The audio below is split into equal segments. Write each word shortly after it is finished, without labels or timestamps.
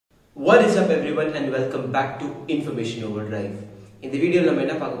What is up everyone and welcome back to Information Overdrive. In the video we will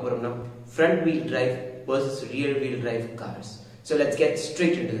talk about front wheel drive versus rear wheel drive cars. So let's get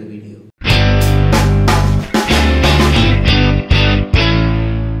straight into the video.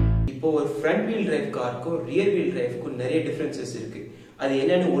 இப்போ ஒரு front wheel drive கார்க்கும் rear wheel driveக்கும் நிறைய differences இருக்கு. அது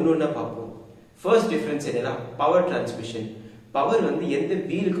என்னன்னு ஒவ்வொண்ணா பார்ப்போம். First difference என்னன்னா power transmission. Power வந்து எந்த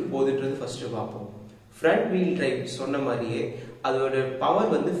வீலுக்கு போகுதுன்றது ஃபர்ஸ்ட் பார்ப்போம். Front wheel drive சொன்ன மாதிரியே அதோட power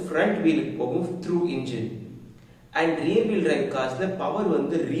வந்து front wheelக்கு போகும் through engine. And rear wheel drive carsல power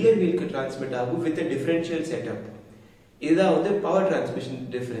வந்து rear wheelக்கு transmit ஆகும் with a differential setup. இதுதான் வந்து power transmission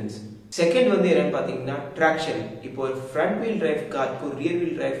difference. Second வந்து என்னன்னு பாத்தீங்கன்னா traction. இப்போ front wheel drive கார்க்கும் rear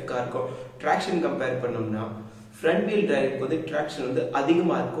wheel drive கார்க்கும் traction compare பண்ணோம்னா front wheel drive வந்து traction வந்து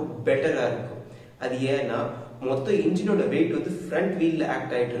அதிகமா இருக்கும், பெட்டரா இருக்கும். அது ஏன்னா மொத்த இன்ஜினோட weight வந்து front wheelல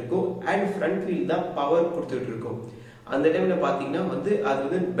ஆக்ட் ஆயிட்டு இருக்கும் and front wheel தான் power கொடுத்துட்டு இருக்கும். அந்த டைம்ல பாத்தீங்கன்னா வந்து அது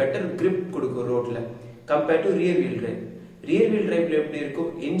வந்து better grip கொடுக்கும் ரோட்ல compared to rear wheel drive. Rear wheel driveல எப்படி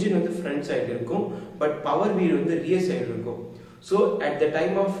இருக்கும், engine வந்து front side இருக்கும் but power wheel வந்து rear side இருக்கும். So at the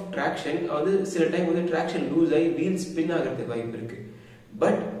time of traction வந்து சில டைம் வந்து traction lose ஆகி wheel spin ஆகிறதுக்கு வாய்ப்பு இருக்கு.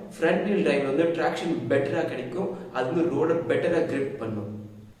 But front wheel drive வந்து traction பெட்டரா கிடைக்கும், அது வந்து ரோட பெட்டரா grip பண்ணும்.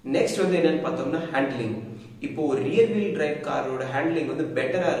 Next வந்து என்னன்னு பார்த்தோம்னா handling. இப்போ ஒரு rear wheel drive காரோட handling வந்து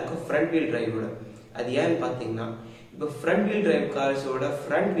பெட்டரா இருக்கும் front wheel drive ஓட. அது ஏன்னு பாத்தீங்கன்னா இப்போ front wheel drive கார்ஸோட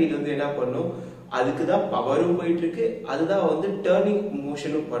front wheel வந்து என்ன பண்ணும், அதுக்கு தான் பவரும் போயிட்டு இருக்கு, அதுதான் வந்து டர்னிங்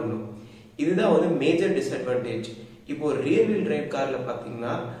மோஷனும் பண்ணும். இதுதான் வந்து மேஜர் டிஸ்அட்வான்டேஜ். இப்போ rear wheel drive கார்ல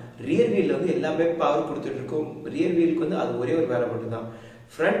பாத்தீங்கன்னா rear wheel வந்து எல்லாமே பவர் கொடுத்துட்டு இருக்கும். rear wheelக்கு வந்து அது ஒரே ஒரு வேலை மட்டும் தான்.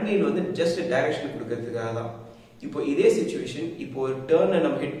 front wheel வந்து ஜஸ்ட் டைரக்ஷன் கொடுக்கிறதுக்காக தான். இப்போ இதே சிச்சுவேஷன் இப்போ ஒரு டர்னை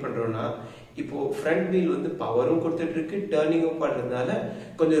நம்ம ஹிட் பண்றோம்னா இப்போ ஃப்ரண்ட் வீல் வந்து பவரும் கொடுத்துட்டு இருக்கு, டர்னிங்கும் பண்றதுனால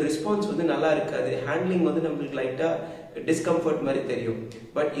கொஞ்சம் ரெஸ்பான்ஸ் வந்து நல்லா இருக்காது, ஹேண்ட்லிங் வந்து நம்மளுக்கு லைட்டா டிஸ்கம்ஃபர்ட் மாதிரி தெரியும்.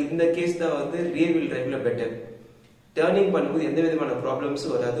 பட் இந்த கேஸ் தான் வந்து ரியர் வீல் டிரைவ்ல பெட்டர். டர்னிங் பண்ணும்போது எந்த விதமான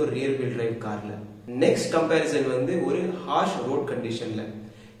ப்ராப்ளம்ஸும் வராது ஒரு ரியர் வீல் டிரைவ் கார்ல. நெக்ஸ்ட் கம்பேரிசன் வந்து ஒரு ஹார்ஷ் ரோட் கண்டிஷன்ல.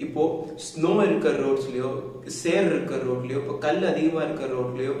 இப்போ ஸ்னோ இருக்கிற ரோட்ஸ்லயோ சேர் இருக்கிற ரோட்லயோ இப்போ கல் அதிகமா இருக்கிற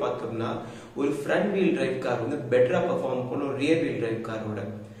ரோட்லயோ பார்த்தோம்னா ஒரு ஃப்ரண்ட் வீல் டிரைவ் கார் வந்து பெட்டரா பெர்ஃபார்ம் பண்ணும் ரியர் வீல் டிரைவ் காரோட.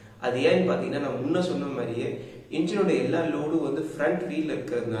 அது ஏன்னு பாத்தீங்கன்னா நான் முன்ன சொன்ன மாதிரியே இன்ஜினோட எல்லா லோடும் வந்து ஃப்ரண்ட் வீல்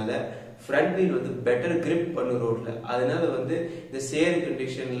இருக்கிறதுனால ஃப்ரண்ட் வீல் வந்து பெட்டர் கிரிப் பண்ணும் ரோட்ல. அதனால வந்து இந்த சேர்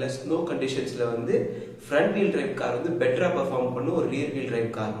கண்டிஷன்ல ஸ்னோ கண்டிஷன்ஸ்ல வந்து ஃப்ரண்ட் வீல் டிரைவ் கார் வந்து பெட்டரா பெர்ஃபார்ம் பண்ணும் ஒரு ரியர் வீல் டிரைவ்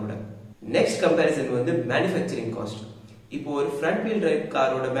காரோட. நெக்ஸ்ட் கம்பேரிசன் வந்து மேனுஃபேக்சரிங் காஸ்ட். இப்போ ஒரு ஃப்ரண்ட் வீல் டிரைவ்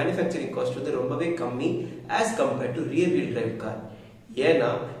காரோட மேனுஃபேக்சரிங் காஸ்ட் வந்து ரொம்பவே கம்மி as compared to rear wheel drive car.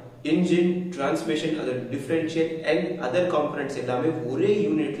 ஏன்னா இன்ஜின், டிரான்ஸ்மிஷன், அதோட டிஃபரன்ஷியேட் அண்ட் அதர் காம்பனன்ட்ஸ் எல்லாமே ஒரே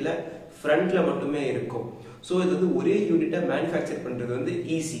யூனிட்ல ஃப்ரண்ட்ல மட்டுமே இருக்கும். ஸோ இது வந்து ஒரே யூனிட்டா மேனுஃபேக்சர் பண்றது வந்து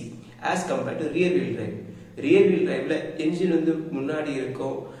easy as compared to rear wheel drive. Rear wheel டிரைவ்ல engine வந்து முன்னாடி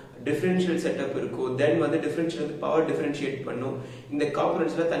இருக்கும், டிஃபரன்ஷியல் செட்டப் இருக்கும், தென் வந்து டிஃபரன்ஷியல் வந்து பவர் டிஃபரன்ஷியேட் பண்ணும், இந்த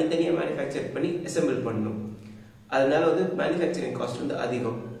காம்பனன்ட்ஸ்ல தனித்தனியா மேனுஃபேக்சர் பண்ணி அசெம்பிள் பண்ணும். அதனால வந்து மேனுஃபேக்சரிங் காஸ்ட் வந்து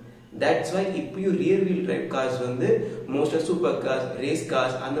அதிகம். That's why இப்பயும் ரியர் வீல் டிரைவ் கார்ஸ் வந்து மோஸ்டா சூப்பர் கார்ஸ், ரேஸ்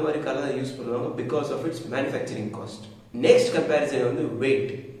கார்ஸ் அந்த மாதிரி கார்ல தான் யூஸ் பண்ணுவாங்க because of it's manufacturing cost. Next comparison வந்து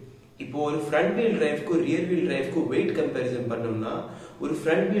வெயிட். இப்போ ஒரு front wheel டிரைவ்க்கும் rear wheel டிரைவ்க்கும் wait comparison பண்ணோம்னா ஒரு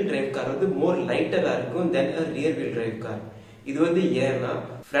ஃப்ரண்ட் வீல் டிரைவ் கார் வந்து மோர் லைட்டரா இருக்கும் தென் a rear wheel drive car. இது வந்து ஏன்னா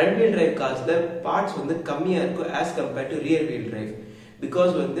ஃப்ரண்ட் வீல் டிரைவ் கார்ஸ்ல பார்ட்ஸ் வந்து கம்மியா இருக்கும் as compared to rear wheel drive.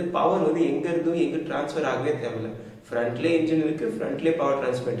 Because வந்து பவர் வந்து எங்க இருந்தும் எங்க டிரான்ஸ்பர் ஆகவே தேவையில்லை, ஃப்ரண்ட்லேயே இன்ஜின் இருக்கு, ஃப்ரண்ட்லேயே பவர்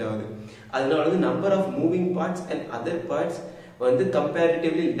டிரான்ஸ்மிட் ஆகுது. அதனால வந்து number of moving parts and other parts வந்து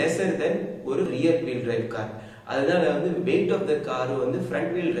கம்பேரிட்டிவ்லி லெசர் தென் ஒரு ரியர் வீல் டிரைவ் கார். அதனால வந்து வெயிட் ஆஃப் த கார் வந்து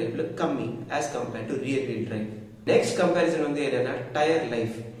ஃப்ரண்ட் வீல் டிரைவ்ல கம்மி as compared to rear wheel drive. Next comparison வந்து என்னன்னா டயர்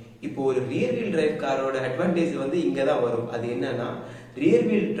லைஃப். இப்போ ஒரு ரியர் வீல் டிரைவ் காரோட அட்வான்டேஜ் வந்து இங்க தான் வரும். அது என்னன்னா ரியர்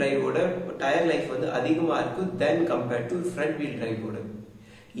வீல் டிரைவோட டயர் லைஃப் வந்து அதிகமா இருக்கும் தென் கம்பேர்ட் டு ஃப்ரண்ட் வீல் டிரைவோட.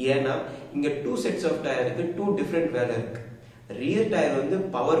 ஏன்னா இங்க 2 செட்ஸ் ஆஃப் டயருக்கு 2 டிஃபரெண்ட் வேலை இருக்கு. ரியர் டயர் வந்து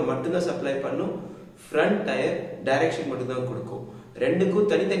பவர் மட்டும்தான் சப்ளை பண்ணும், ஃப்ரண்ட் டயர் டைரக்ஷன் மட்டும் தான் கொடுக்கும். ரெண்டுக்கும்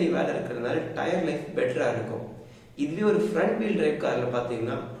தனித்தனி வேலை இருக்கிறதுனால டயர் லைஃப் பெட்டரா இருக்கும். இதுவே ஒரு ஃப்ரண்ட் வீல் டிரைவ் கார்ல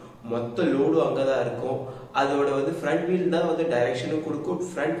பாத்தீங்கன்னா மொத்த லோடும் அங்கதான் இருக்கும், அதோட வந்து ஃப்ரண்ட் வீல் தான் வந்து டைரக்ஷனும் கொடுக்கும்,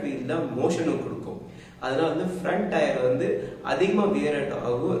 ஃப்ரண்ட் வீல் தான் மோஷனும் கொடுக்கும். அதனால வந்து ஃப்ரண்ட் டயர் வந்து அதிகமா வியர்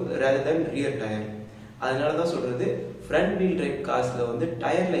ஆகும் rather than ரியர் டயர். அதனாலதான் சொல்றது ஃப்ரண்ட் வீல் டிரைவ் கார்ஸ்ல வந்து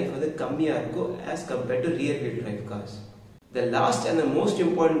டயர் லைஃப் வந்து கம்மியா இருக்கும் as compared to rear wheel drive cars. The last and the most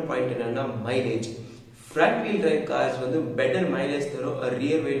important point என்னன்னா mileage. Front wheel drive cars வந்து பெட்டர் மைலேஜ் தரும்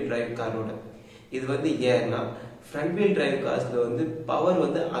rear wheel drive காரோட. இது வந்து ஏன்னா ஃப்ரண்ட் வீல் டிரைவ் கார்ஸ்ல வந்து பவர்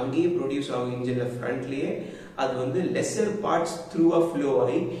வந்து அங்கேயே ப்ரொடியூஸ் ஆகும் இன்ஜின்ல ஃப்ரண்ட்லயே, அது வந்து லெசர் பார்ட்ஸ் த்ரூவா ஃப்ளோ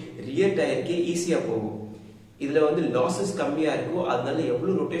ஆகி ரியர் டயருக்கே ஈஸியா போகும். இதில் வந்து லாஸஸ் கம்மியாக இருக்கும். அதனால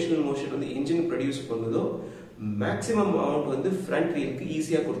எவ்வளோ ரொட்டேஷனல் மோஷன் வந்து இன்ஜின் ப்ரொடியூஸ் பண்ணுதோ மேக்ஸிமம் அமௌண்ட் வந்து ஃப்ரண்ட் வீலுக்கு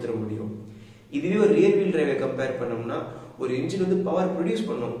ஈஸியாக கொடுத்துட முடியும். இதுவே ஒரு ரியர் வீல் டிரைவை கம்பேர் பண்ணோம்னா ஒரு இன்ஜின் வந்து பவர் ப்ரொடியூஸ்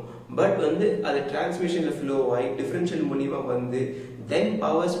பண்ணும், பட் வந்து அது டிரான்ஸ்மிஷனில் ஃப்ளோ ஆகி டிஃபரன்ஷியல் மூலியமாக வந்து தென்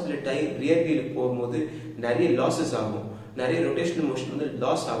பவர் ஸ்பிளிட் ஆகி ரியர் வீலுக்கு போகும்போது நிறைய லாஸஸ் ஆகும், நிறைய ரொட்டேஷனல் மோஷன் வந்து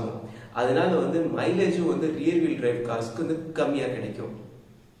லாஸ் ஆகும். அதனால வந்து மைலேஜும் வந்து ரியர் வீல் டிரைவ் கார்ஸ்க்கு வந்து கம்மியாக கிடைக்கும்.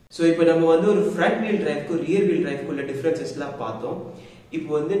 ஸோ இப்போ நம்ம வந்து ஒரு ஃப்ரண்ட் வீல் டிரைவ்க்கும் ரியர் வீல் டிரைவ்க்குள்ள டிஃப்ரென்சஸ்லாம் பார்த்தோம்.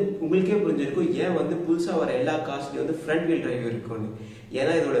 இப்போ வந்து உங்களுக்கே புரிஞ்சிருக்கும் ஏன் வந்து புதுசாக வர எல்லா காஸ்ட்லையும் வந்து ஃப்ரண்ட் வீல் டிரைவ் இருக்கும்னு.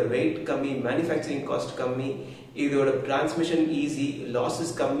 ஏன்னா இதோட வெயிட் கம்மி, மேனுஃபேக்சரிங் காஸ்ட் கம்மி, இதோட டிரான்ஸ்மிஷன் ஈஸி,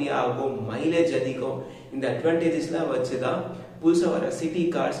 லாஸஸ் கம்மியாகும், மைலேஜ் அதிகம். இந்த அட்வான்டேஜஸ்லாம் வச்சு தான் புதுசாக வர சிட்டி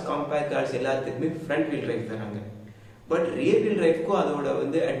கார்ஸ், காம்பேக்ட் கார்ஸ் எல்லாத்துக்குமே ஃப்ரண்ட் வீல் டிரைவ் தராங்க. பட் ரியர் வீல் டிரைவ்க்கும் அதோட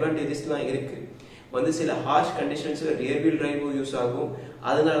வந்து அட்வான்டேஜஸ்லாம் இருக்கு. வந்து சில ஹார்ஷ் கண்டிஷன்ஸ்ல ரியர் வீல் டிரைவும் யூஸ் ஆகும்.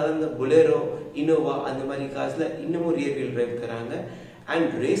 அதனால தான் இந்த புலேரோ, இனோவா அந்த மாதிரி கார்ஸ்ல இன்னமும் ரியர் வீல் டிரைவ் தராங்க.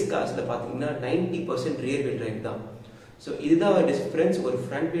 அண்ட் ரேஸ் கார்ஸ்ல பார்த்தீங்கன்னா 90% ரியர் வீல் டிரைவ் தான். ஸோ இதுதான் ஒரு டிஃபரன்ஸ் ஒரு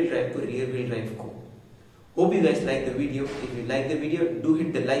front wheel டிரைவ்க்கும் rear wheel டிரைவ்க்கும். Hope you guys like the video. If you like the video, do hit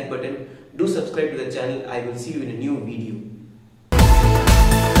the like button. Do subscribe to the channel. I will see you in a new video.